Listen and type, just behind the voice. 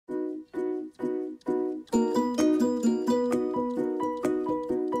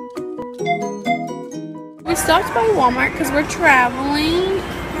We stopped by Walmart because we're traveling,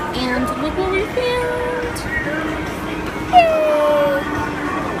 and look what we found. Yay!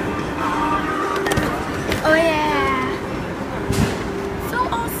 Oh yeah! So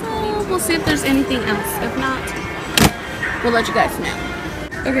awesome. We'll see if there's anything else. If not, we'll let you guys know.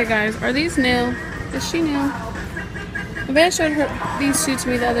 Okay guys, are these new? Is she new? Maybe showed her these two to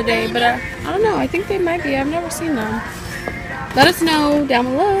me the other day, but I don't know. I think they might be. I've never seen them. Let us know down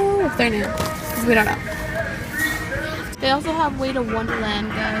below if they're new, because we don't know. They also have Way to Wonderland,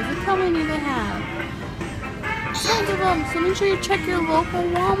 guys. Look how many they have. Tons of them. So make sure you check your local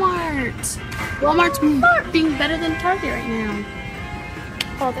Walmart. Walmart's being better than Target right now.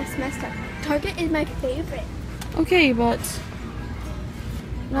 Oh, that's messed up. Target is my favorite. Okay, but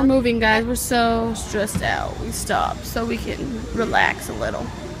we're moving, guys. We're so stressed out. We stopped so we can relax a little.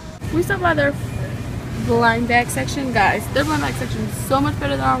 We stopped by their blind bag section, guys. Their blind bag section is so much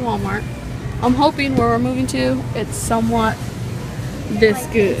better than our Walmart. I'm hoping where we're moving to, it's somewhat this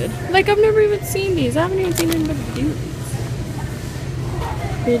good. Like, I've never even seen these. I haven't even seen anybody do these.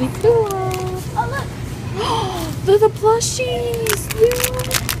 Pretty cool. Oh, look. They're the plushies. Yeah.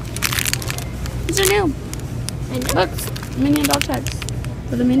 These are new. Look, Minion dog tags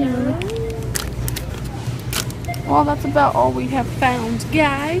for the Minion movie. Well, that's about all we have found,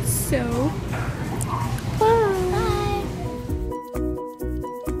 guys. So